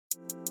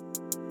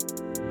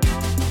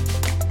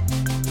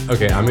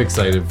Okay, I'm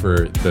excited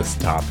for this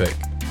topic.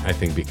 I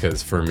think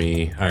because for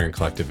me, Iron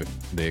Collective,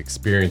 the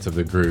experience of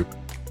the group,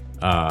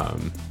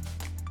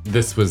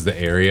 this was the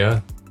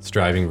area,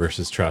 striving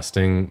versus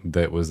trusting,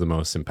 that was the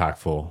most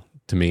impactful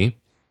to me.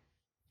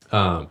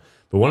 But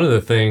one of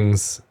the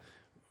things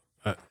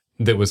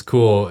that was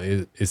cool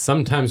is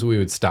sometimes we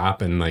would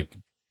stop and like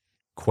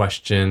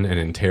question and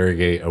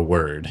interrogate a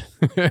word.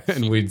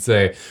 And we'd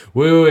say,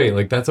 wait,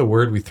 like that's a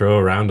word we throw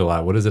around a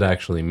lot. What does it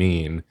actually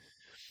mean?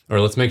 Or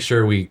let's make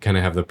sure we kind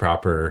of have the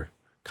proper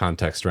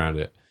context around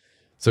it.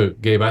 So,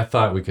 Gabe, I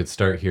thought we could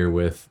start here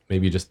with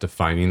maybe just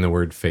defining the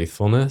word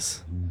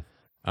faithfulness.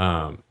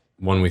 One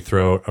we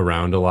throw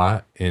around a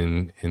lot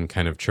in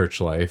kind of church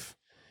life,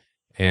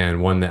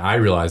 and one that I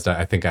realized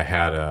I think I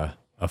had a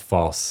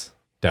false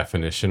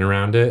definition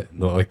around it.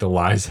 Like the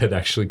lies had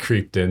actually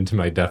creeped into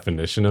my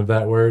definition of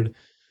that word.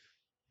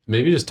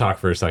 Maybe just talk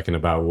for a second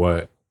about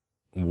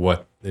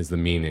what is the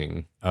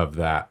meaning of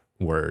that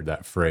word,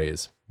 that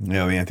phrase.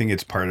 No, I mean, I think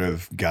it's part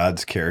of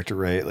God's character,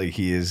 right? Like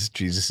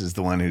Jesus is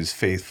the one who's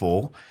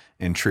faithful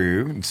and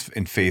true.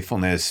 And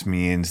faithfulness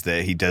means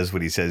that he does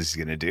what he says he's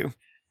going to do.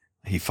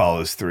 He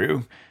follows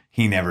through.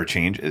 He never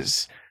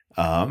changes.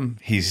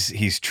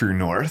 He's true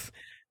north.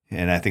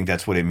 And I think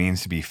that's what it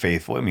means to be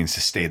faithful. It means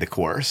to stay the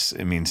course.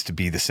 It means to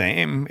be the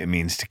same. It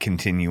means to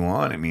continue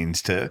on. It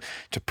means to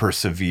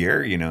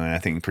persevere, and I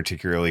think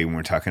particularly when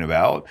we're talking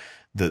about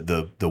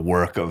the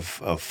work of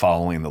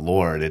following the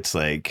Lord, it's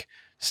like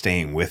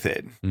staying with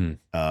it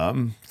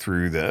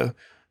through the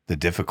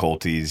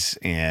difficulties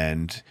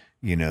and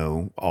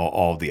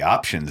all the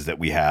options that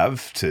we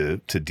have to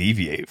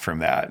deviate from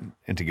that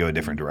and to go a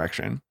different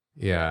direction.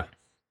 Yeah,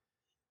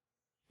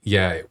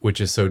 which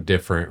is so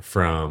different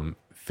from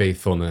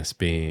faithfulness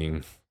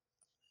being,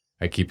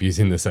 I keep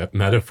using this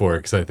metaphor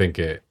because I think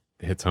it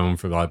hits home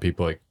for a lot of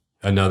people, like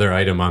another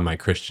item on my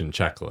Christian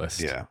checklist.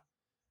 Yeah.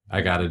 I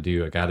gotta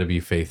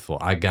be faithful.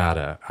 I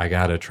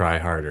gotta try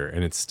harder.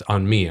 And it's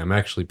on me. I'm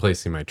actually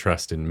placing my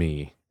trust in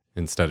me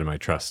instead of my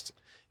trust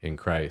in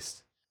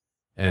Christ.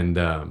 And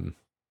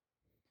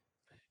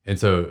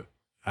so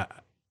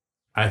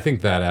I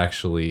think that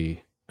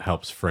actually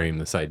helps frame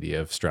this idea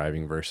of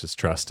striving versus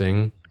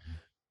trusting,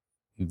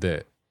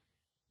 that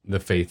the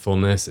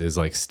faithfulness is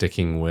like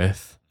sticking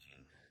with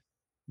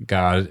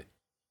God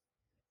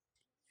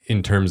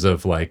in terms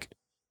of like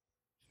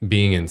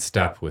being in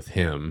step with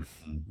him,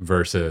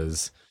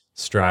 versus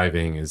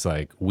striving is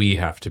like we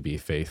have to be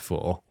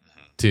faithful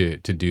to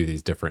do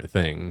these different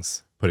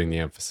things, putting the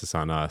emphasis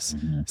on us.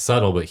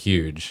 Subtle but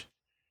huge.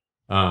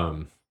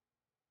 So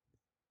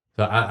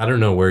I don't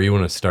know where you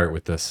want to start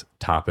with this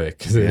topic,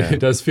 because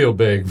it does feel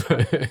big,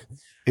 but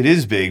it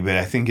is big, but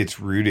I think it's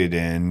rooted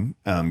in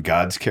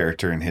God's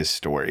character and his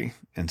story.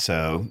 And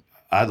so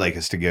I'd like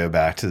us to go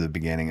back to the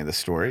beginning of the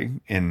story.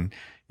 And,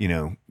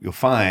 you'll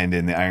find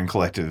in the Iron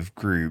Collective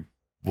group,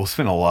 we'll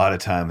spend a lot of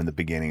time in the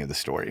beginning of the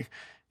story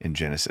in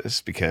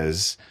Genesis,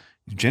 because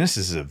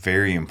Genesis is a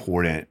very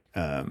important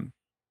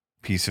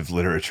piece of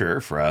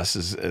literature for us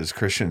as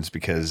Christians,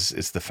 because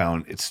it's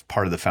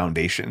part of the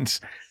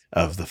foundations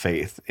of the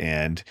faith.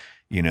 And,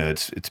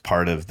 it's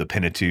part of the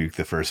Pentateuch,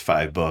 the first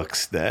 5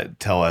 books that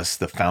tell us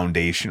the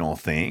foundational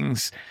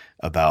things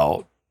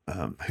about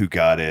who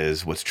God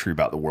is, what's true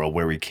about the world,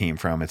 where we came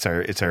from. It's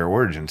our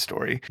origin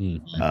story.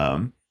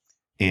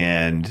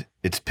 And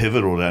it's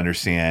pivotal to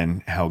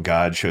understand how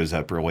God shows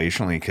up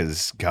relationally,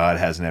 because God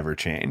has never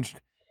changed.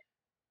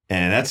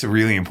 And that's a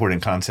really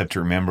important concept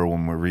to remember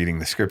when we're reading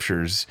the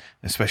scriptures,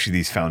 especially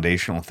these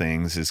foundational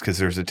things, is because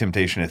there's a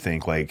temptation to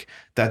think like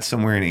that's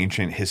somewhere in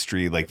ancient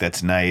history, like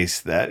that's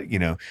nice, that,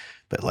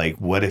 but like,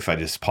 what if I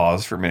just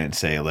pause for a minute and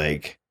say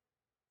like,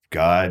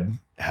 God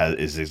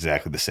is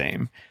exactly the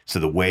same. So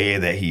the way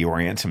that he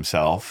orients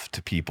himself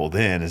to people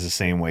then is the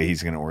same way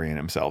he's going to orient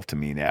himself to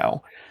me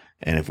now.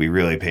 And if we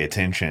really pay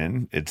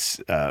attention,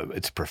 it's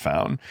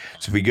profound.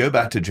 So if we go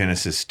back to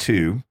Genesis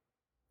 2,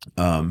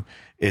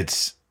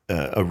 it's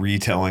a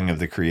retelling of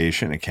the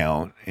creation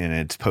account, and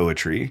it's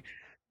poetry.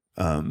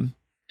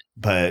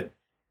 But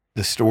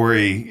the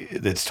story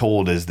that's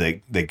told is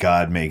that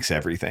God makes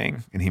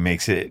everything, and he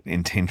makes it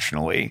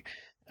intentionally.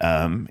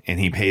 And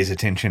he pays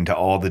attention to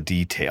all the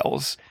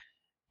details,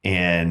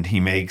 and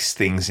he makes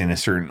things in a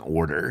certain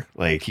order.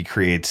 Like he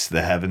creates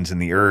the heavens and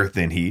the earth,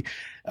 and he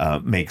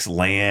makes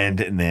land,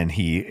 and then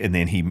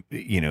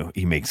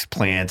he makes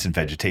plants and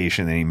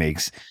vegetation, and he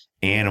makes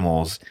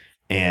animals.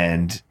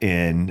 And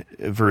in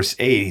verse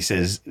 8, he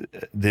says,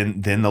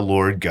 then the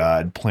Lord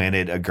God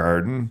planted a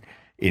garden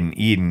in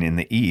Eden in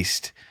the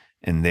east,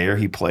 and there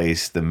he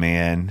placed the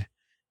man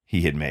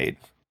he had made.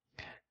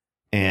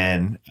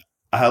 And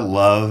I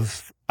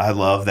love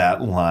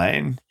that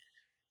line,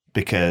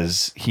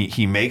 because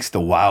he makes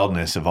the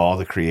wildness of all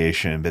the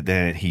creation, but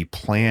then he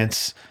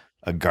plants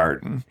a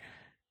garden.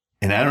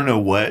 And I don't know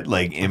what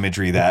like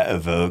imagery that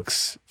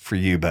evokes for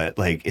you, but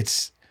like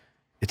it's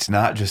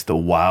not just the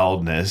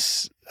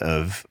wildness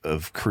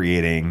of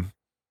creating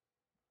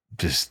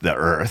just the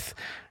earth.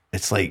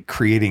 It's like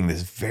creating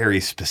this very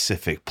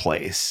specific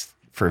place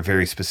for a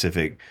very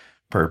specific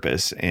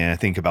purpose. And I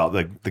think about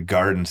the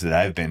gardens that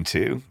I've been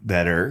to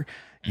that are,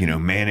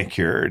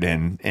 manicured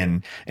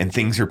and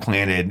things are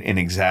planted in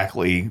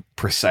exactly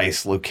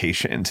precise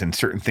locations, and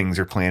certain things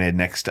are planted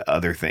next to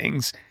other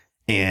things.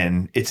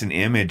 And it's an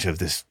image of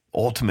this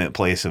ultimate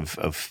place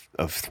of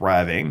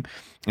thriving.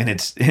 And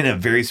it's in a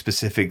very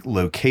specific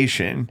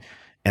location.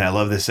 And I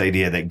love this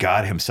idea that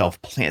God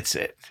himself plants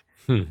it.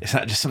 It's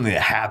not just something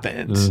that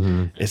happens.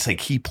 It's like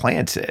he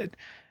plants it.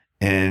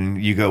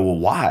 And you go, well,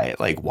 why?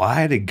 Like,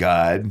 why did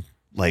God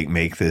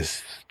make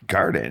this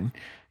garden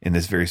in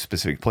this very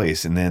specific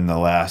place? And then the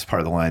last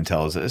part of the line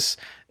tells us,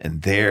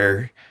 and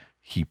there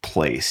he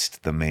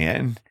placed the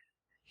man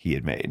he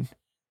had made.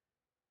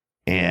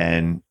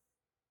 And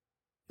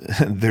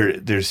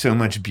there's so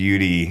much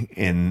beauty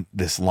in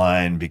this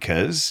line,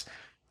 because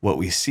what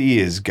we see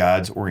is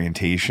God's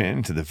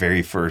orientation to the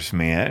very first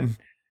man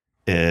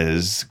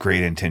is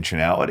great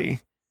intentionality.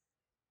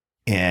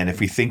 And if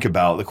we think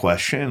about the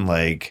question,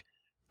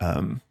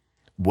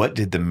 what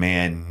did the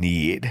man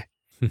need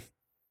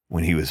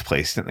when he was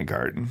placed in the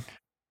garden?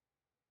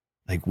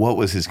 Like, what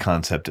was his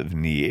concept of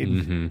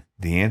need?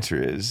 The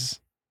answer is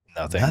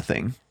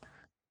nothing.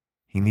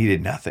 He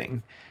needed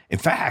nothing. In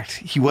fact,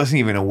 he wasn't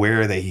even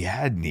aware that he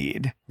had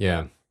need.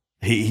 Yeah.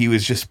 He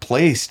was just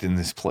placed in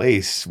this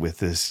place with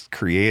this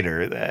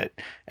creator that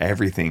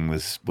everything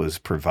was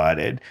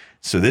provided.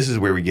 So this is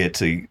where we get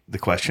to the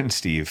question,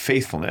 Steve,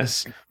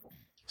 faithfulness.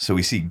 So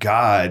we see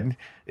God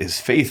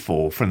is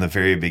faithful from the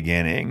very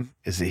beginning,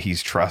 is that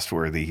he's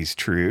trustworthy, he's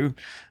true,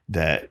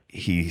 that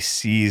he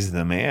sees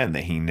the man,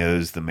 that he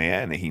knows the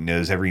man, that he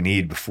knows every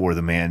need before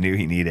the man knew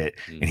he needed it,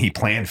 and he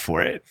planned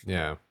for it.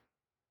 Yeah.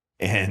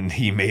 And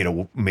he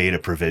made a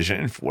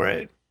provision for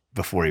it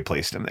before he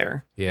placed him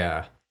there.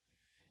 Yeah.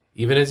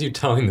 Even as you're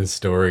telling this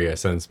story, I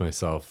sense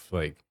myself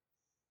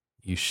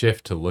you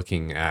shift to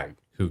looking at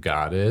who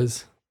God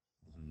is.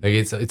 Like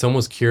it's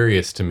almost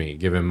curious to me,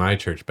 given my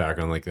church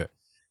background,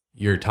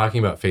 you're talking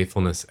about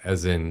faithfulness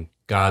as in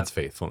God's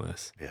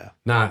faithfulness. Yeah.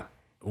 Not,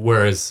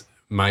 whereas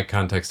my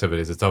context of it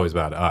is it's always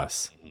about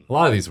us. A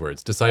lot of these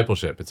words,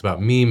 discipleship, it's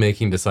about me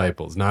making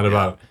disciples, not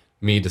about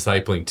me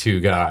discipling to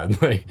God.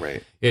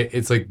 Right.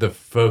 It's like the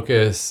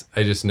focus.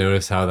 I just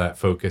notice how that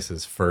focus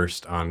is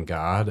first on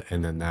God,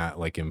 and then that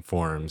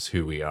informs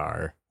who we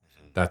are.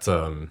 That's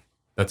a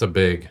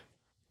big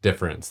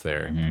difference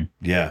there.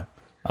 Yeah.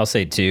 I'll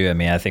say too,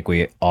 I think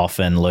we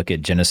often look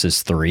at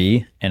Genesis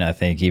 3, and I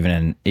think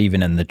even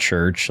in the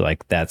church,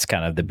 that's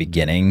kind of the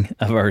beginning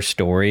of our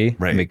story,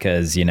 right?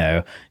 Because,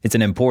 it's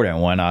an important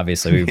one.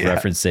 Obviously, we've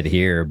referenced it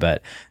here,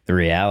 but the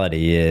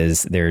reality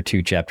is there are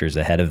 2 chapters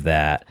ahead of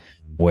that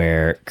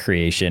where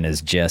creation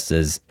is just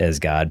as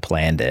God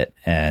planned it.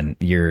 And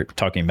you're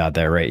talking about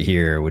that right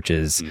here, which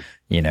is,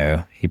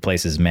 he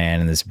places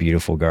man in this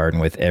beautiful garden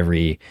with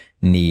every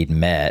need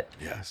met.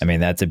 Yes.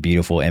 That's a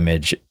beautiful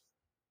image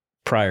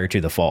prior to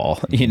the fall,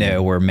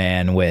 where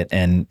man went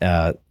and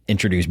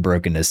introduced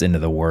brokenness into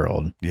the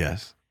world.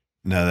 Yes.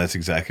 No, that's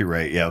exactly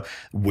right. Yeah.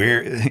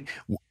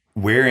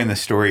 Where in the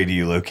story do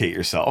you locate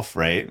yourself,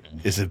 right?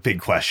 Is a big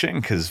question,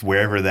 because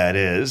wherever that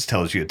is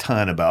tells you a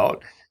ton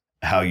about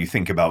how you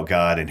think about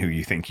God and who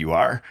you think you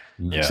are.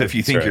 Yeah, so if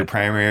you think right. your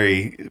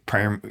primary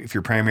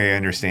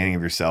understanding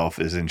of yourself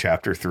is in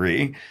chapter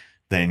 3,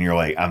 then you're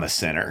like, I'm a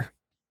sinner.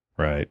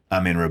 Right.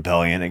 I'm in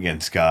rebellion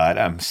against God.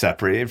 I'm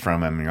separated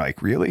from him. And you're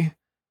like, really?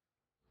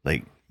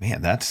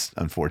 Man, that's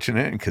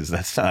unfortunate, because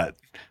that's not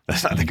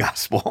the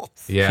gospel.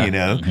 Yeah.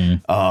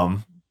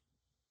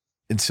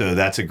 And so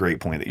that's a great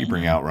point that you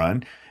bring out,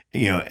 Ron.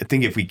 I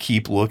think if we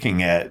keep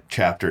looking at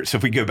so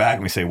if we go back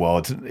and we say, well,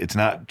 it's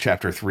not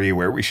chapter 3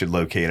 where we should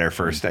locate our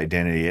first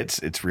identity.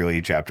 It's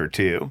really chapter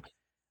 2.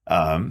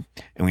 And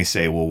we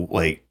say, well,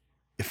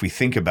 if we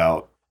think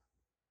about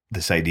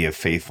this idea of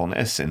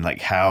faithfulness and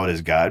how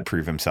does God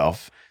prove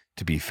himself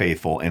to be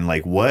faithful, and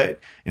and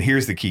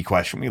here's the key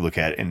question we look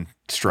at in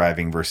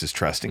striving versus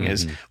trusting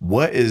is,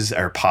 what is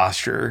our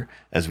posture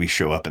as we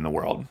show up in the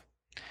world?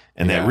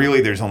 And that really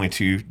there's only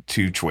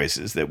two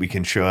choices, that we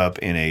can show up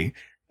in a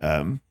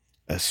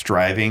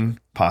striving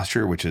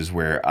posture, which is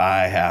where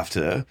I have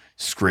to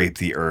scrape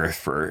the earth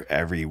for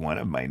every one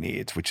of my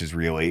needs, which is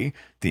really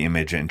the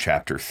image in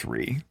chapter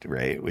 3,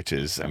 right? Which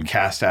is I'm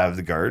cast out of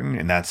the garden.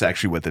 And that's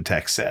actually what the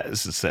text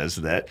says. It says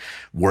that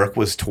work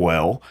was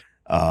toil,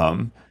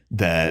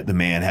 that the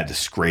man had to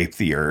scrape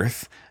the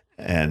earth,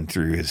 and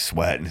through his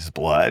sweat and his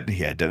blood,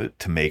 he had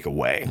to make a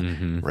way,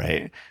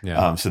 right?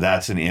 Yeah. So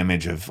that's an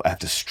image of I have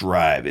to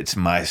strive. It's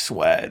my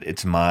sweat.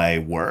 It's my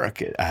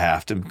work. I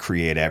have to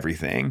create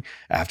everything.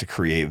 I have to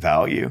create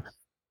value.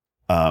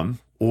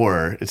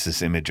 Or it's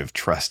this image of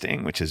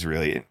trusting, which is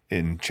really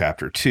in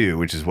chapter 2,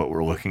 which is what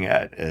we're looking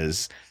at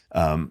is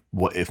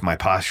what if my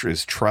posture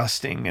is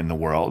trusting in the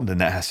world, then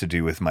that has to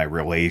do with my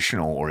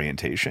relational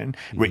orientation.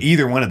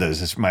 Either one of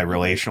those is my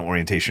relational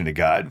orientation to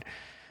God.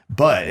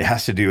 But it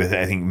has to do with,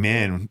 I think,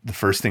 men, the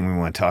first thing we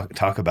want to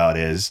talk about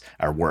is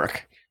our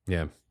work.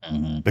 Yeah.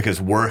 Because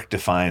work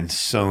defines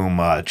so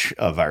much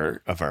of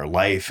our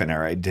life and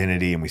our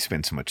identity, and we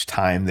spend so much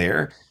time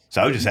there.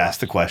 So I would just ask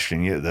the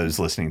question, those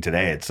listening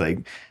today, it's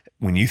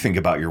when you think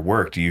about your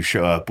work, do you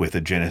show up with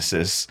a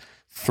Genesis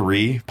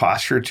 3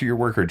 posture to your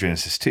work or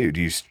Genesis 2?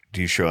 Do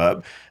you show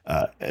up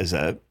as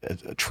a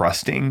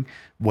trusting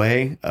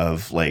way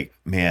of like,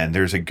 man,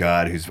 there's a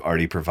God who's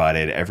already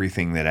provided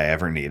everything that I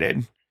ever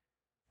needed,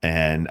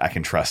 and I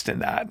can trust in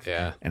that,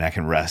 and I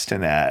can rest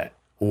in that?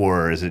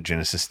 Or is it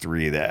Genesis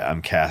 3 that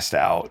I'm cast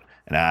out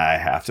and I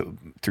have to,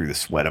 through the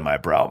sweat of my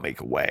brow, make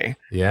a way?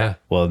 Yeah.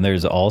 Well, and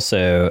there's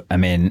also, I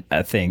mean,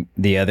 I think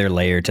the other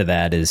layer to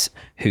that is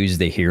who's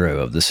the hero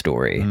of the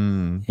story,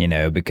 you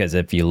know, because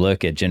if you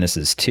look at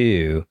Genesis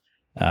 2,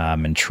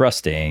 and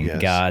trusting,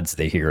 God's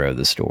the hero of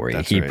the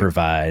story. He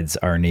provides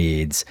our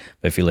needs.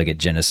 But if you look at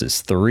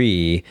Genesis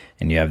 3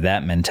 and you have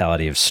that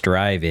mentality of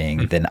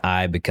striving, then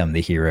I become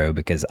the hero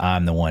because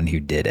I'm the one who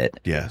did it.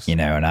 Yes. You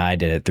know, and I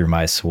did it through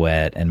my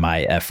sweat and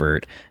my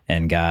effort.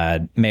 And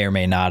God may or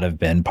may not have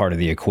been part of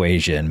the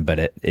equation,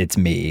 but it's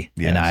me,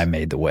 and I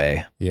made the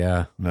way.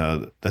 Yeah.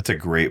 No, that's a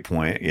great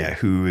point. Yeah.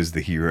 Who is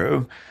the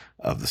hero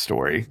of the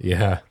story?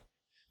 Yeah.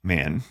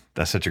 Man,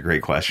 that's such a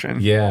great question.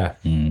 Yeah.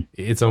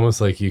 It's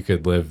almost like you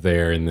could live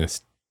there in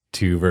this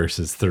 2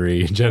 versus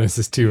 3,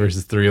 Genesis 2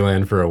 versus 3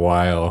 land for a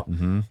while.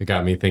 It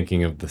got me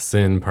thinking of the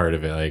sin part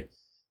of it. Like,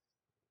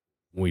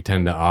 we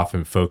tend to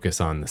often focus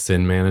on the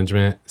sin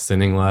management,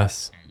 sinning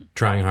less,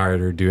 trying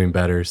harder, doing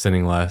better,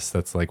 sinning less.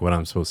 That's like what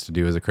I'm supposed to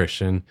do as a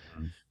Christian.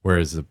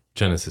 Whereas the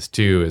Genesis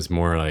 2 is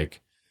more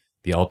like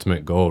the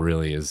ultimate goal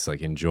really is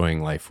like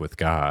enjoying life with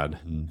God,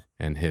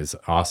 and his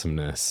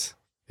awesomeness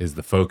is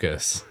the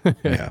focus.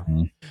 Yeah.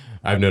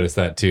 I've noticed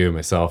that too,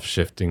 myself,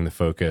 shifting the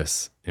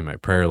focus in my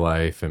prayer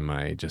life and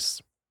my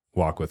just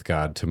walk with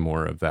God to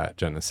more of that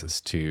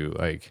Genesis 2,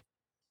 like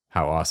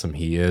how awesome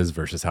he is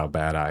versus how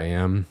bad I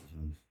am.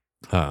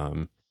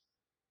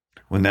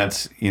 When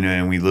that's, you know,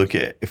 and we look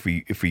at, if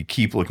we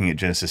keep looking at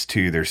Genesis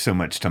 2, there's so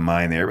much to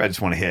mine there. I just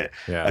want to hit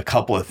a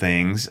couple of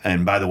things.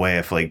 And by the way,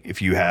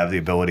 if you have the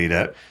ability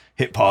to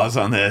hit pause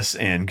on this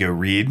and go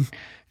read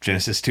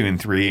Genesis 2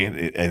 and 3,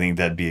 I think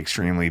that'd be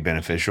extremely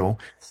beneficial.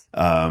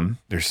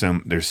 There's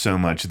so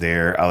much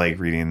there. I like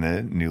reading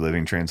the New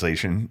Living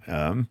Translation,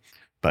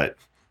 but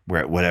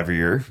whatever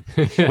your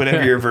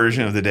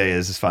version of the day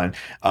is fine.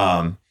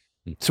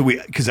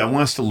 Because I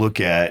want us to look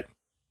at,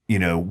 you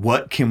know,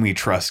 what can we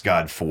trust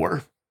God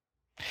for?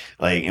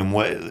 Like,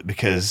 and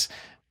because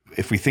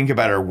if we think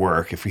about our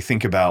work, if we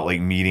think about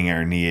like meeting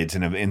our needs,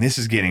 and this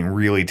is getting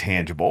really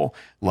tangible,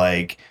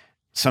 like,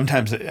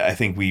 sometimes I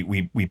think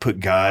we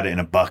put God in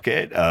a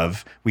bucket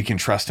of, we can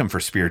trust him for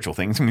spiritual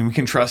things. I mean, we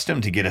can trust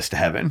him to get us to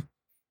heaven.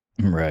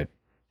 Right.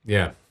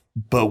 Yeah.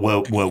 But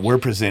what we're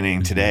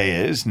presenting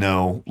today is,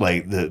 no,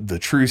 like the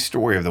true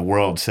story of the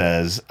world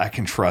says, I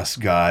can trust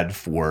God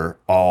for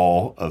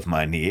all of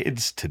my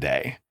needs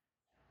today.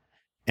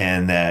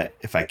 And that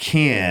if I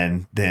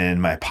can, then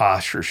my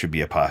posture should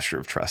be a posture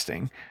of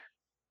trusting.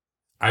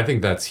 I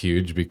think that's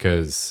huge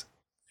because,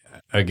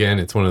 again,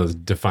 it's one of those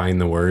define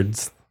the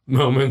words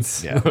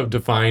moments of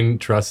define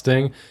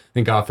trusting. I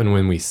think often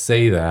when we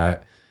say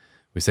that,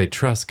 we say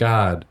trust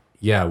God.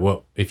 Yeah,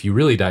 well, if you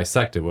really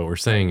dissect it, what we're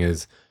saying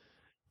is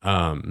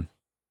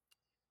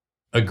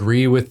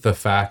agree with the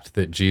fact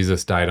that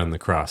Jesus died on the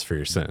cross for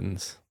your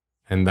sins.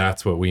 And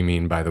that's what we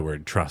mean by the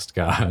word trust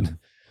God.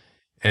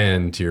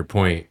 And to your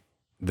point,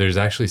 there's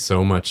actually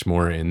so much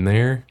more in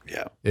there.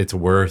 Yeah. It's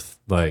worth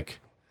like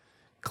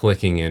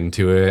clicking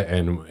into it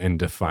and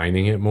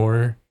defining it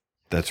more.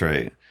 That's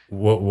right.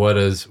 What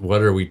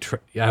are we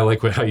I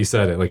like how you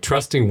said it, like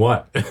trusting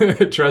what?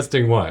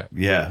 Trusting what?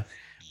 Yeah.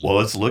 Well,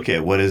 let's look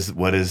at what is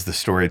the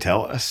story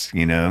tell us,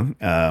 you know?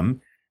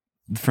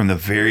 From the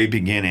very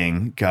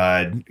beginning,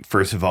 God,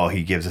 first of all,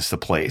 he gives us a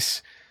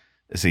place.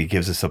 So he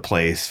gives us a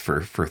place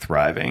for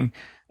thriving,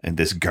 and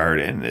this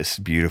garden, this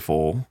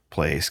beautiful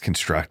place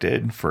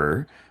constructed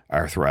for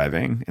our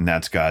thriving. And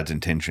that's God's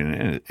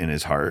intention in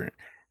his heart.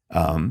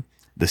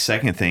 The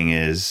second thing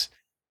is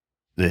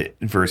that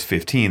in verse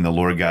 15, the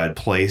Lord God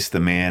placed the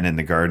man in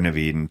the Garden of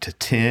Eden to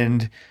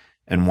tend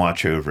and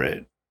watch over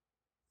it.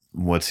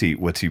 What's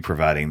he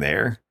providing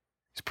there?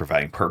 He's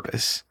providing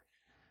purpose.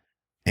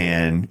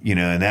 And, you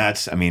know, and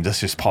that's, I mean, let's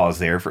just pause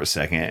there for a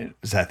second,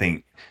 because I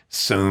think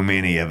so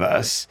many of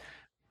us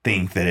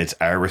think that it's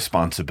our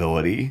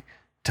responsibility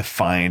to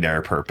find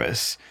our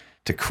purpose,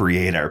 to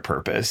create our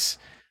purpose.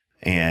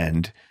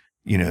 And,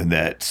 you know,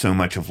 that so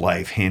much of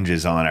life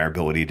hinges on our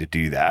ability to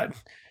do that.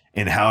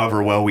 And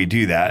however well we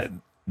do that,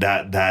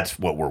 that's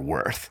what we're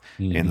worth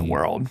in the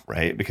world,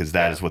 right? Because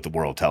that is what the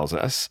world tells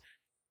us.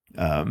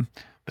 But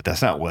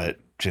that's not what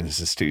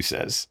Genesis 2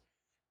 says.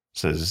 It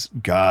says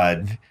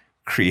God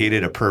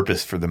created a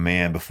purpose for the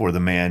man before the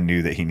man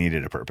knew that he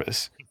needed a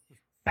purpose.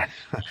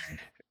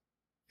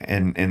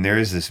 And there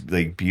is this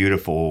like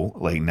beautiful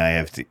like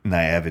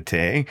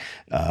naivete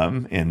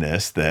in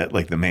this, that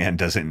like the man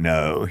doesn't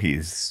know.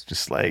 He's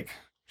just like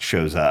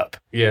shows up.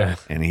 Yeah.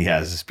 And he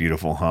has this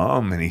beautiful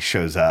home, and he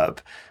shows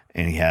up,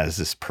 and he has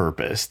this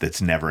purpose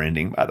that's never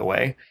ending, by the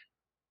way.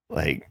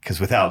 Like, because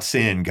without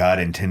sin, God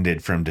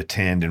intended for him to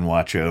tend and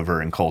watch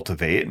over and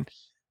cultivate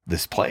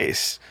this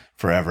place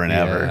forever and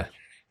ever.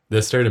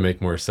 this started to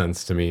make more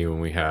sense to me when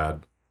we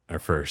had our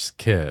first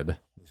kid.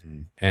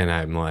 Mhm. And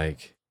I'm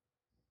like,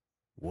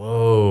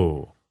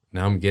 whoa,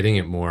 now I'm getting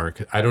it more.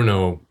 I don't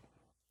know.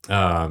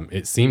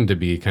 It seemed to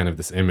be kind of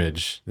this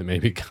image that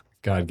maybe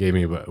God gave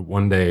me, but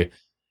one day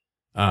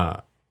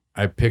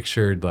I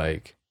pictured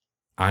like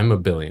I'm a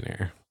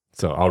billionaire.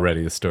 So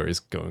already the story's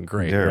going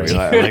great. There,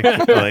 right? I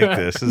like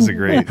this. This is a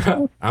great.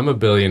 I'm a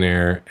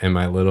billionaire,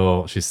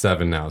 and she's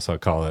 7 now, so I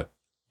call it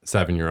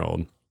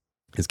 7-year-old,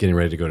 is getting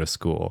ready to go to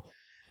school.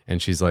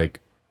 And she's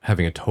like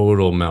having a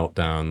total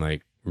meltdown,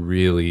 like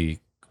really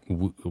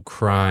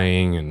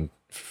crying and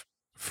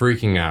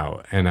freaking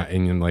out. And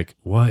I'm like,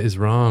 what is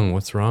wrong?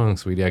 What's wrong,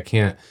 sweetie? I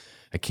can't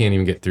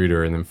even get through to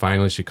her. And then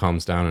finally she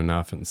calms down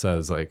enough and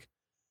says like,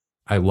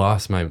 I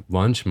lost my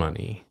lunch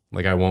money.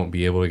 Like I won't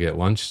be able to get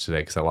lunch today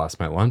because I lost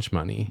my lunch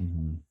money,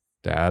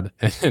 Dad.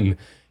 And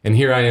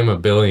here I am, a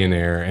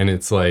billionaire. And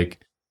it's like,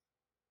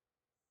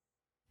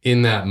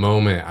 in that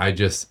moment, I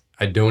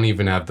don't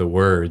even have the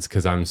words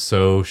because I'm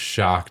so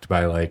shocked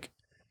by like,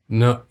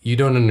 no, you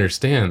don't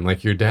understand.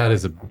 Like your dad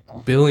is a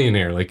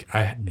billionaire. Like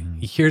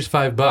here's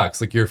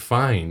 $5. Like you're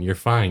fine. You're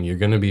fine. You're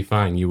going to be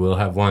fine. You will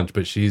have lunch.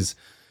 But she's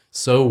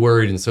so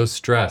worried and so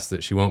stressed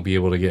that she won't be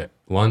able to get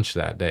lunch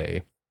that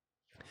day.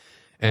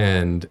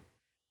 And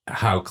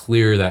how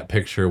clear that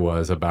picture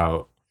was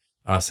about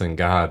us and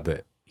God,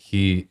 that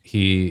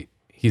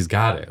he's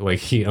got it. Like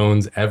he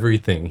owns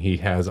everything. He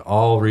has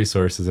all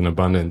resources in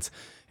abundance.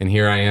 And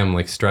here I am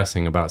like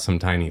stressing about some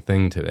tiny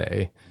thing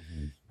today.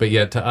 But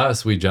yet to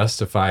us, we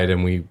justify it,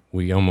 and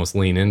we almost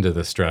lean into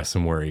the stress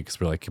and worry because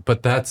we're like,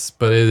 but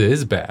it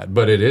is bad,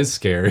 but it is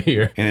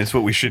scary. And it's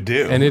what we should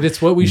do. And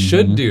it's what we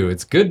should do.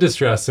 It's good to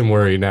stress and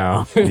worry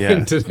now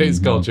in today's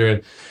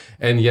culture.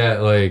 And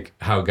yet like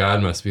how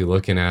God must be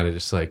looking at it,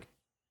 it's like,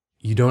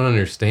 you don't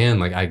understand.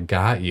 Like I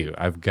got you.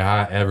 I've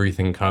got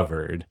everything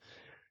covered.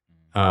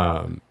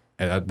 And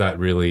that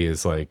really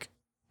is like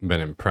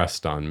been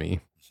impressed on me.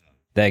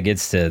 That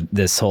gets to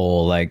this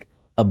whole like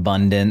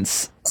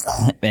abundance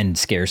and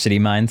scarcity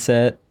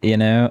mindset, you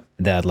know,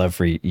 that I'd love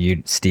for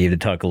you, Steve, to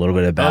talk a little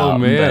bit about. Oh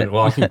man,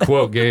 well I can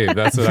quote Gabe.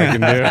 That's what I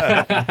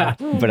can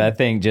do. But I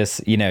think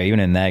just, you know, even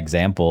in that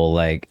example,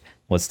 like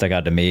what stuck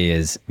out to me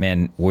is,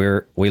 man,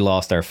 we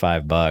lost our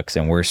 $5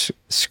 and we're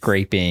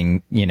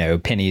scraping, you know,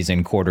 pennies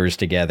and quarters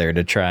together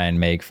to try and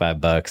make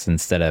 $5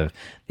 instead of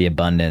the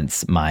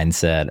abundance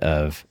mindset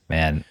of,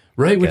 man.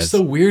 Right, which is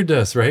so weird to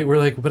us, right? We're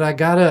like, but I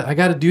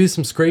gotta do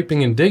some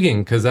scraping and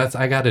digging because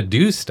I gotta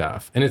do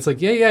stuff. And it's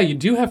like, yeah, you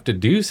do have to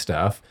do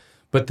stuff,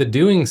 but the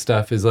doing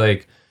stuff is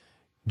like,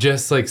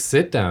 just like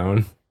sit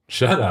down,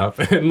 shut up,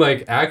 and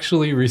like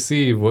actually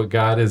receive what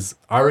God has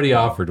already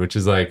offered, which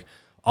is like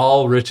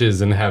all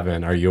riches in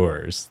heaven are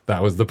yours.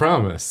 That was the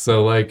promise.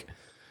 So like,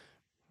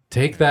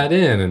 take that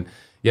in. And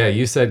yeah,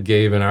 you said,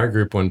 Gabe, in our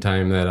group one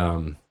time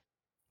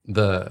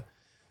that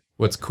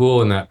what's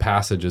cool in that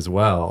passage as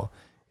well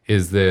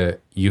is that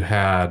you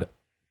had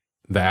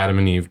the Adam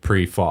and Eve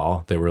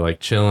pre-fall. They were like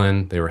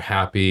chilling. They were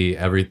happy.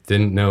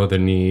 Didn't know the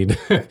need.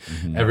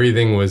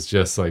 Everything was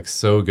just like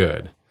so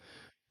good.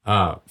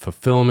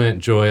 Fulfillment,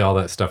 joy, all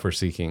that stuff we're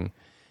seeking.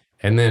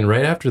 And then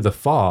right after the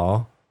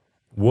fall,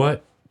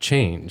 what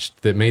changed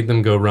that made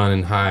them go run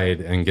and hide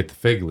and get the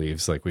fig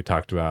leaves like we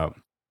talked about?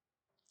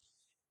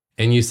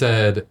 And you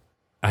said,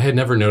 I had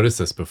never noticed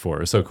this before.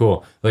 It was so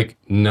cool. Like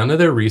none of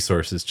their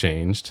resources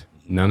changed.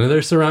 None of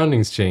their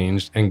surroundings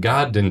changed, and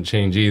God didn't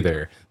change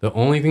either. The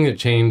only thing that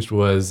changed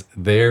was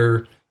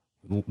their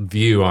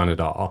view on it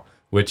all,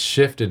 which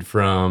shifted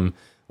from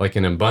like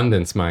an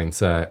abundance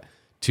mindset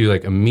to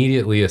like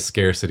immediately a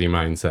scarcity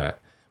mindset.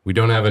 We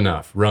don't have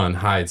enough. Run,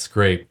 hide,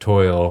 scrape,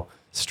 toil,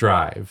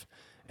 strive.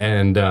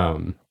 And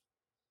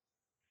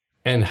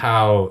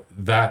how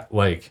that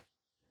like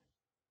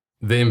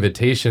the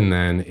invitation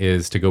then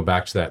is to go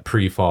back to that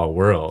pre-fall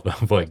world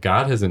of like,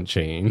 God hasn't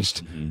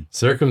changed.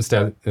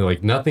 Circumstance,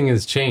 like nothing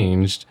has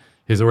changed.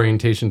 His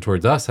orientation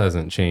towards us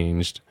hasn't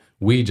changed.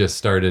 We just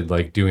started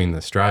like doing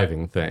the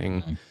striving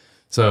thing.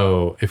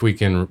 So if we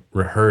can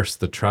rehearse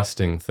the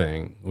trusting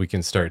thing, we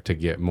can start to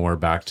get more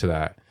back to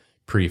that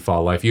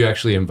pre-fall life. You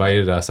actually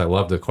invited us. I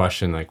love the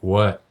question, like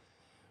what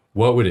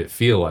would it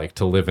feel like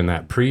to live in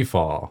that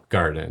pre-fall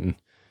garden?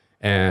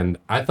 And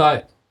I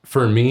thought,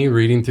 for me,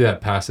 reading through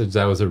that passage,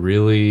 that was a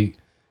really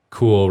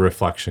cool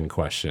reflection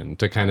question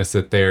to kind of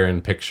sit there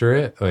and picture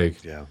it. Like,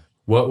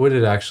 what would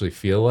it actually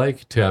feel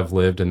like to have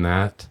lived in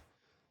that,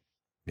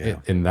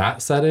 in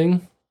that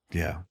setting?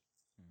 Yeah.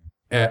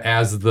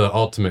 As the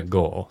ultimate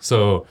goal.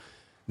 So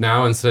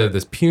now instead of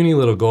this puny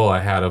little goal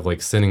I had of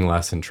like sinning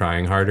less and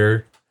trying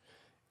harder,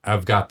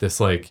 I've got this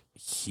like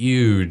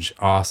huge,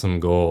 awesome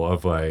goal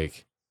of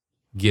like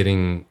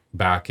getting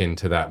back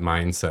into that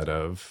mindset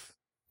of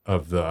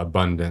the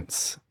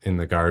abundance in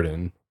the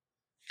garden.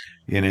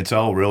 And it's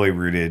all really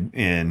rooted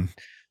in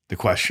the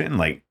question,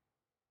 like,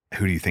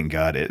 who do you think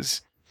God is?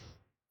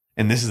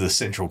 And this is the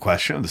central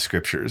question of the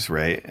scriptures,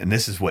 right? And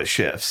this is what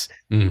shifts.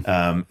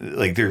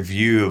 Like their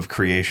view of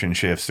creation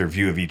shifts, their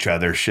view of each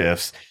other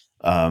shifts.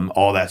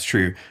 All that's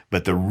true.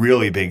 But the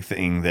really big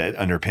thing that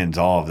underpins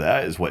all of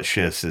that is what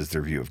shifts is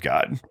their view of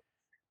God,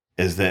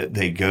 is that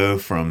they go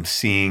from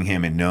seeing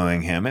him and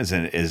knowing him as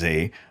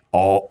a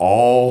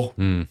all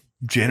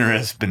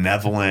generous,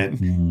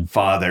 benevolent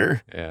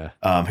father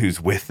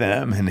who's with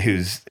them and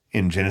who's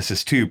in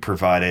Genesis 2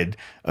 provided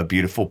a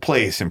beautiful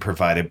place and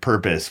provided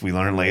purpose. We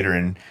learn later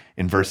in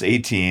verse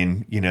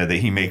 18, that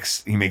he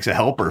makes a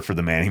helper for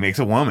the man. He makes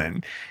a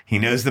woman. He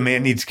knows the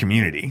man needs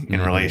community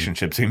in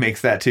relationships. So he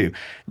makes that too.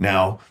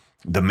 Now,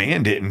 the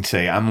man didn't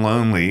say, I'm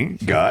lonely,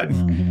 God.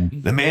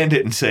 The man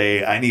didn't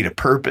say, I need a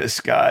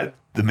purpose, God.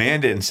 The man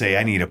didn't say,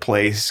 I need a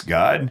place,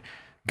 God.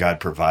 God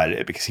provided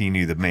it because he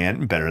knew the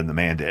man better than the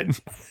man did.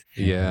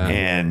 Yeah.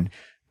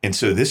 And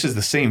so this is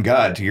the same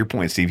God, to your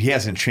point, Steve. He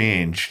hasn't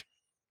changed.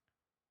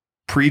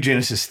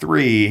 Pre-Genesis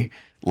 3,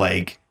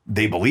 like,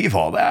 they believe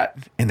all that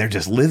and they're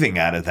just living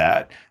out of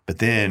that. But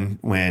then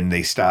when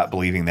they stop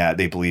believing that,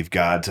 they believe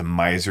God's a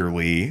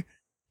miserly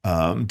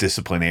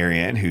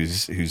disciplinarian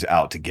who's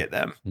out to get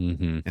them.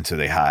 And so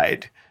they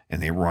hide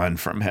and they run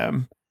from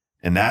him.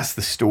 And that's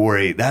the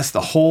story. That's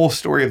the whole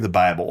story of the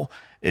Bible,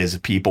 is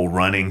people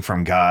running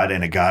from God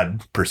and a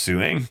God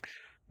pursuing,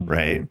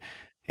 right?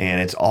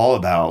 And it's all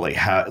about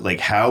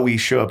how we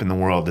show up in the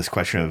world. This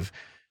question of,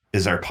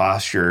 is our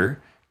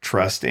posture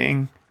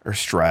trusting or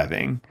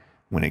striving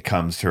when it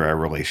comes to our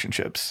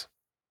relationships?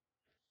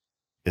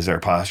 Is our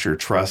posture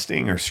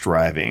trusting or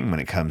striving when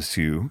it comes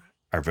to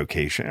our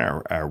vocation,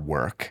 our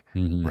work,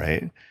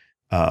 right?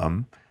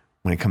 When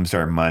it comes to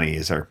our money,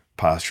 is our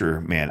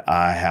posture, man,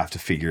 I have to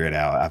figure it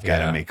out. I've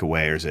got to make a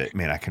way. Or is it,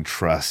 man, I can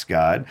trust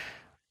God?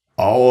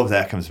 All of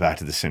that comes back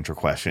to the central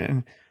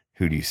question: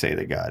 who do you say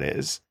that God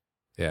is?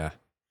 Yeah.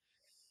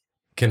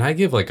 Can I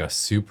give like a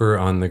super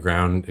on the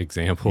ground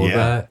example of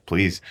that?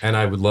 Please. And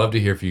I would love to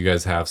hear if you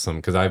guys have some,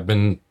 because I've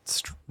been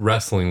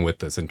wrestling with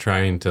this and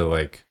trying to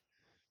like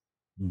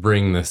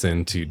bring this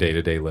into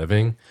day-to-day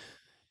living.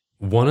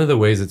 One of the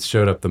ways it's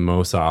showed up the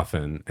most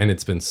often, and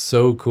it's been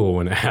so cool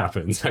when it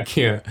happens.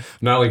 I'm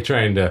not like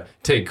trying to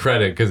take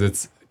credit, because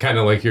it's kind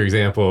of like your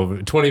example of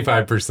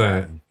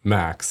 25%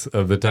 max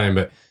of the time.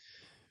 But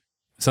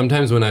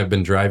sometimes when I've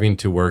been driving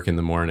to work in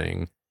the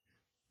morning,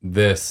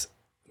 this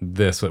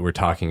what we're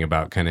talking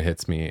about kind of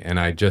hits me, and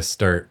I just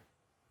start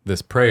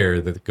this prayer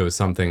that goes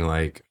something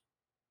like,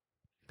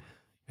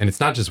 and it's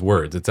not just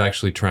words, it's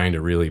actually trying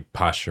to really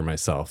posture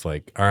myself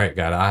like, all right,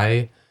 God,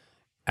 I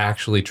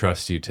actually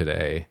trust you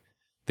today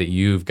that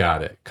you've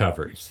got it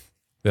covered,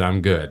 that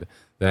I'm good,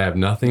 that I have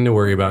nothing to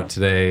worry about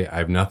today. I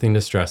have nothing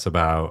to stress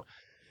about,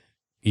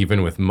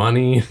 even with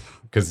money,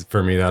 because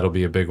for me, that'll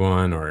be a big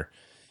one, or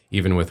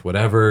even with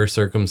whatever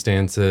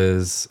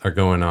circumstances are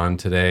going on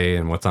today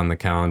and what's on the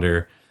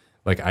calendar.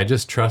 Like, I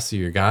just trust that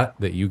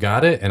you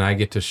got it, and I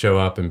get to show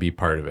up and be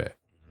part of it.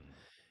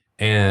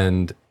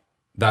 And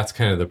that's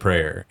kind of the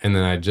prayer. And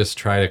then I just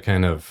try to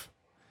kind of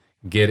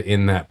get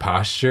in that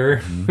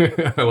posture.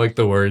 I like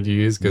the word you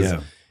use, because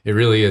it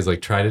really is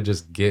like, try to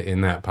just get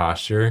in that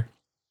posture.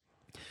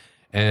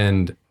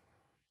 And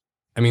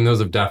I mean, those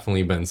have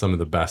definitely been some of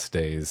the best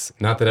days.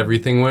 Not that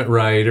everything went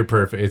right or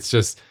perfect. It's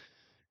just,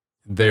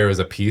 there was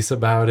a peace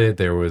about it.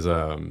 There was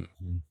a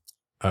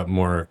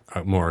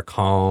more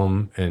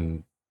calm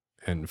and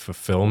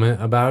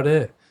fulfillment about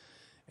it.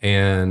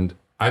 And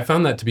I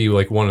found that to be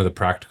like one of the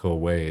practical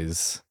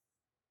ways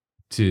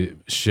to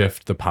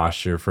shift the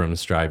posture from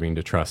striving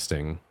to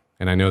trusting.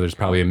 And I know there's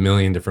probably a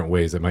million different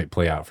ways it might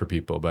play out for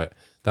people, but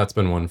that's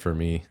been one for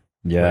me.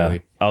 Yeah.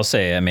 Lately. I'll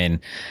say, I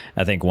mean,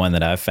 I think one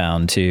that I've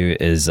found too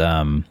is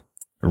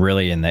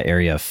really in the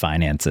area of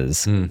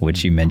finances,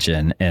 which you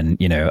mentioned. And,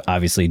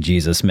 obviously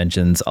Jesus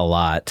mentions a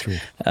lot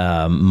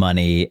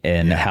money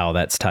and how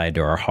that's tied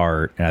to our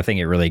heart. And I think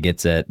it really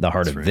gets at the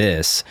heart of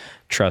this,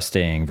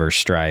 trusting versus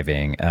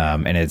striving.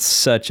 And it's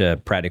such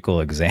a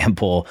practical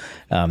example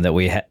that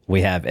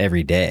we have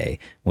every day,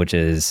 which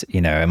is,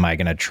 am I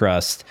going to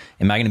trust?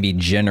 Am I going to be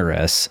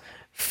generous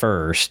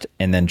first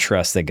and then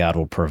trust that God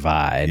will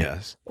provide?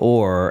 Yes.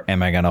 Or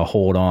am I going to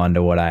hold on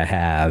to what I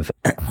have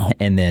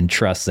and then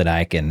trust that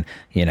I can,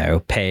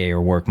 pay or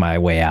work my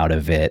way out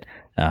of it,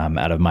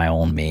 out of my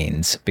own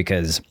means?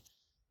 Because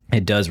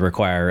it does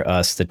require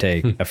us to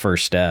take a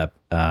first step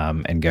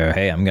and go,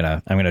 hey, I'm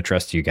gonna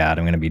trust you, God.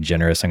 I'm gonna be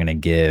generous. I'm gonna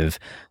give,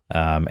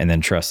 and then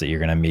trust that you're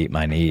gonna meet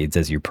my needs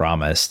as you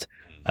promised.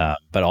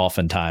 But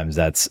oftentimes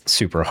that's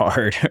super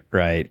hard,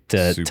 right?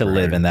 To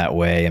live in that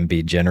way and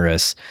be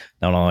generous,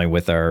 not only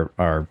with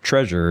our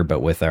treasure,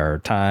 but with our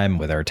time,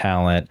 with our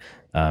talent,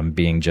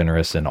 being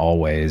generous in all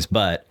ways.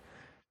 But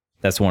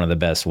that's one of the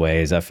best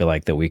ways I feel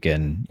like that we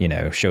can,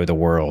 show the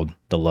world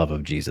the love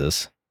of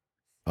Jesus.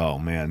 Oh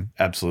man,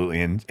 absolutely.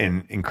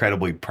 And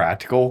incredibly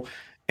practical,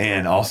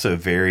 and also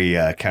very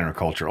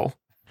countercultural.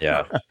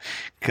 Yeah.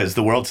 Because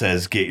the world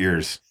says, get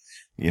yours.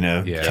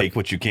 Take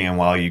what you can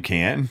while you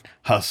can,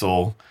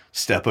 hustle,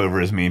 step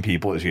over as many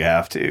people as you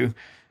have to,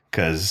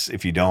 because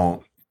if you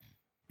don't,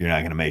 you're not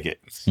going to make it.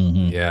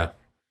 Mm-hmm. Yeah.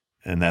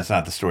 And that's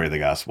not the story of the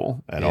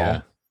gospel at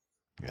all.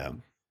 Yeah.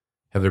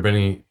 Have there been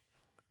any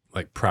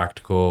like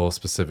practical,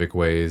 specific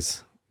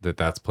ways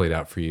that's played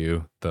out for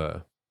you,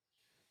 the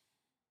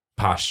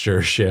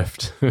posture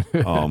shift.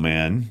 Oh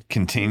man,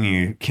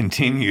 continue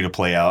to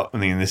play out. I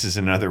mean, this is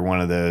another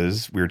one of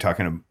those we were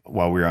talking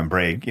while we were on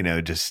break,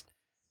 just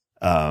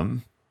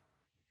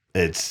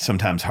it's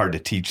sometimes hard to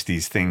teach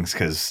these things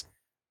because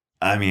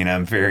I mean,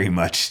 I'm very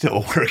much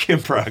still a work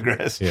in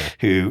progress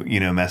who,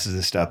 messes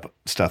this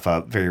stuff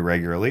up very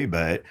regularly.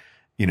 But,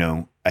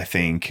 I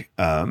think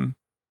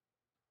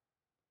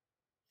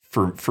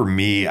for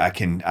me, I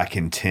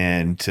can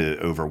tend to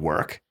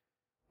overwork.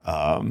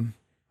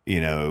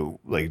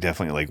 Like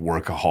definitely like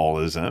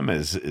workaholism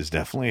is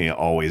definitely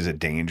always a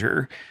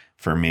danger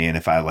for me. And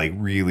if I like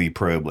really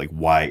probe, like,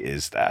 why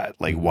is that?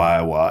 Like,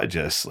 why will I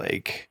just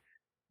like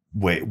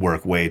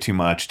work way too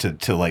much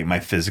to like my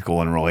physical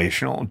and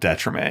relational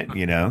detriment,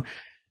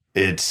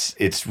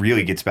 it's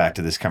really gets back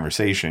to this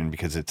conversation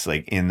because it's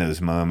like in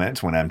those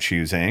moments when I'm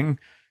choosing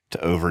to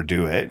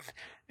overdo it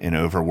and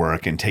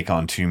overwork and take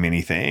on too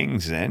many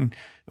things and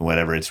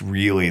whatever, it's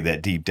really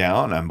that deep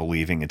down, I'm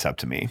believing it's up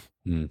to me.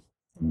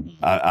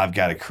 I've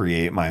got to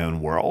create my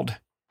own world.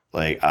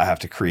 Like I have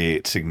to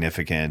create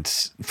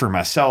significance for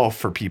myself,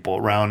 for people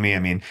around me. I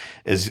mean,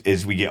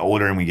 as we get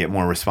older and we get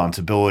more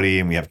responsibility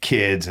and we have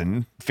kids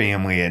and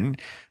family and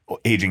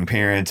aging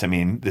parents, I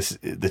mean,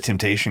 the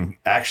temptation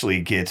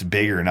actually gets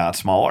bigger, not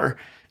smaller,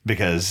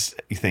 because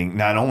you think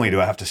not only do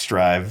I have to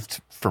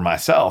strive for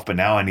myself, but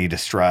now I need to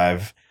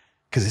strive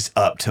because it's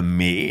up to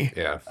me.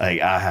 Yeah.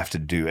 Like I have to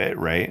do it.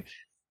 Right.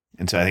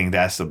 And so I think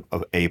that's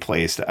a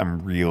place that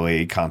I'm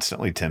really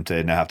constantly tempted,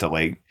 and I have to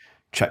like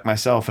check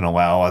myself and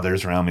allow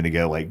others around me to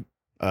go like,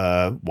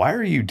 why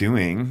are you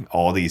doing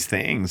all these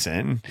things?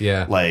 And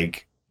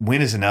like,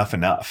 when is enough?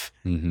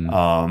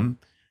 And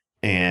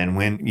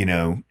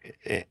when,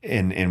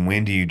 and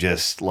when do you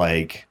just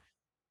like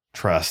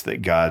trust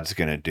that God's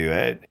going to do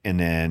it? And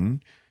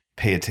then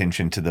pay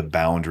attention to the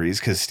boundaries.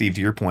 Cause Steve,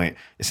 to your point,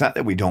 it's not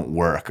that we don't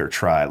work or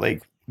try.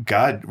 Like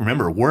God,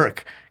 remember,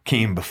 work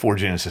came before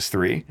Genesis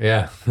 3.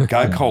 Yeah.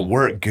 God called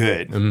work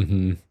good.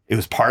 Mm-hmm. It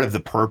was part of the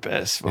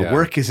purpose. But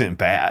work isn't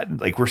bad.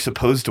 Like we're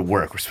supposed to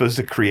work. We're supposed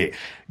to create.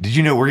 Did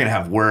you know we're going to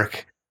have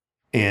work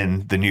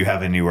in the new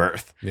heaven, new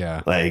earth?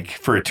 Yeah. Like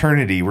for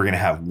eternity, we're going to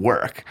have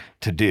work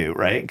to do,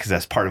 right? Because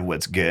that's part of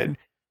what's good.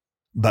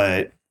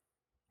 But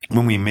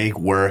when we make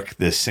work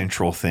this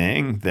central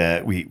thing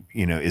that we,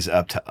 is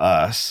up to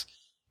us,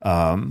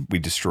 we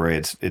destroy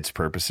its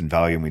purpose and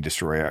value, and we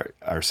destroy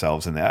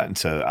ourselves in that. And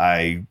so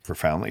I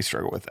profoundly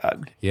struggle with that.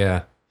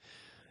 Yeah.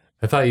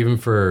 I thought even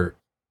for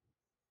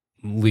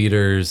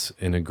leaders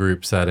in a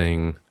group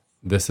setting,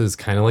 this is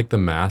kind of like the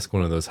mask,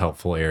 one of those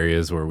helpful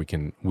areas where we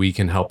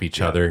can help each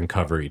other and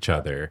cover each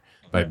other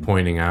by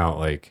pointing out,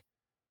 like,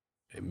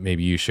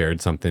 maybe you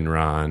shared something,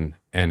 Ron,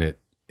 and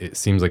it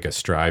seems like a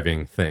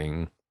striving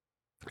thing,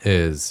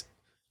 is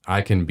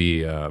I can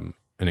be an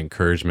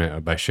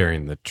encouragement by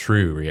sharing the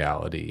true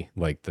reality,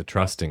 like the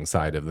trusting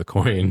side of the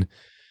coin,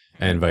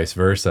 and vice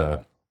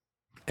versa.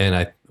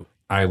 And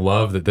I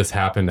love that this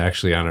happened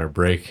actually on our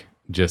break,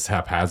 just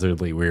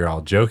haphazardly. We were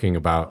all joking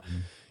about,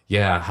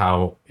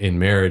 how in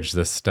marriage,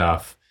 this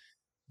stuff,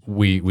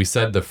 we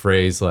said the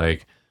phrase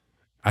like,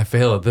 I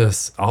fail at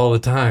this all the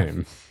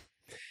time.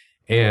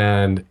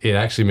 And it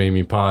actually made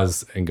me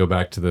pause and go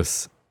back to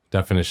this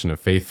definition of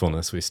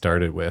faithfulness we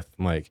started with.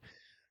 I'm like,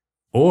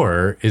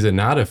 or is it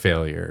not a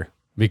failure?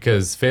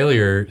 Because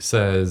failure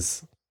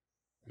is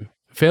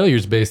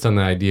based on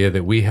the idea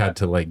that we had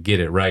to like get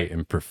it right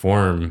and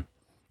perform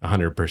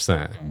 100%.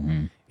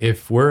 Mm-hmm.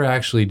 If we're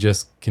actually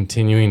just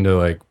continuing to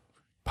like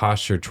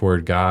posture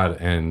toward God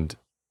and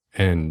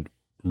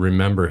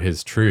remember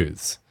his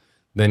truths,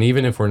 then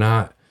even if we're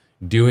not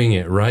doing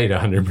it right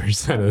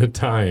 100% of the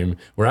time,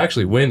 we're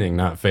actually winning,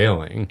 not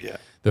failing. Yeah.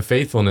 The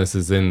faithfulness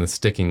is in the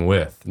sticking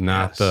with,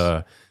 not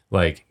the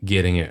like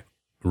getting it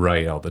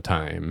right all the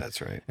time. That's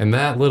right. And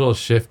that little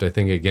shift, I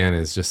think, again,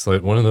 is just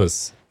like one of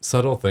those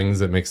subtle things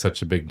that makes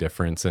such a big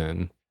difference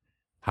in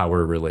how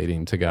we're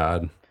relating to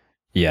God.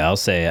 Yeah, I'll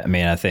say, I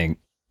mean, I think,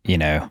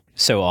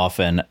 so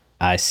often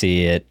I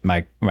see it,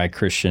 my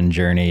Christian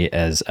journey,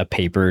 as a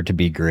paper to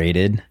be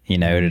graded.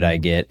 Did I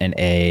get an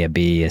A, a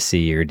B, a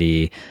C, or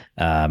D,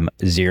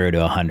 0 to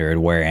 100?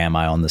 Where am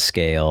I on the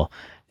scale?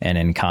 And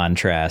in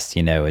contrast,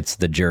 it's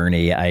the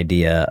journey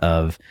idea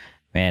of,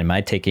 man, am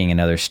I taking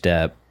another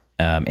step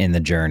in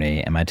the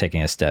journey? Am I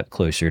taking a step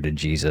closer to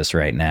Jesus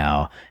right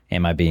now?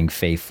 Am I being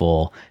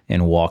faithful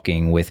in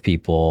walking with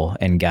people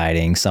and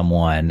guiding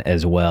someone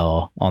as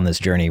well on this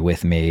journey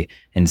with me,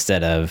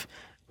 instead of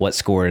what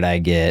score did I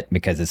get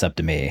because it's up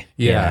to me?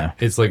 Yeah.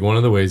 It's like one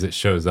of the ways it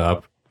shows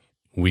up,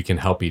 we can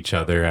help each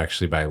other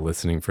actually by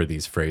listening for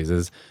these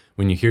phrases.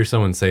 When you hear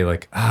someone say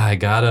like, I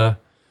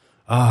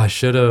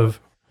should have,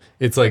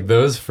 it's like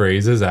those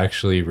phrases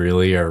actually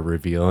really are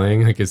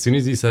revealing. Like as soon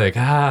as you say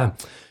like,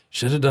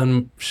 should have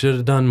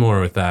done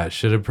more with that,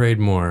 should have prayed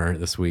more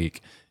this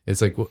week,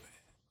 it's like,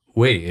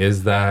 wait,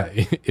 is that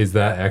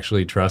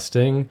actually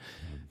trusting?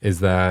 Is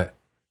that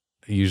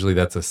usually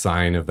that's a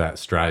sign of that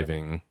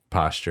striving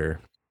posture?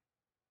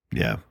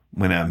 Yeah.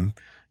 When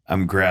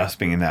I'm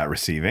grasping and not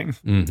receiving.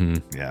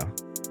 Mm-hmm. Yeah.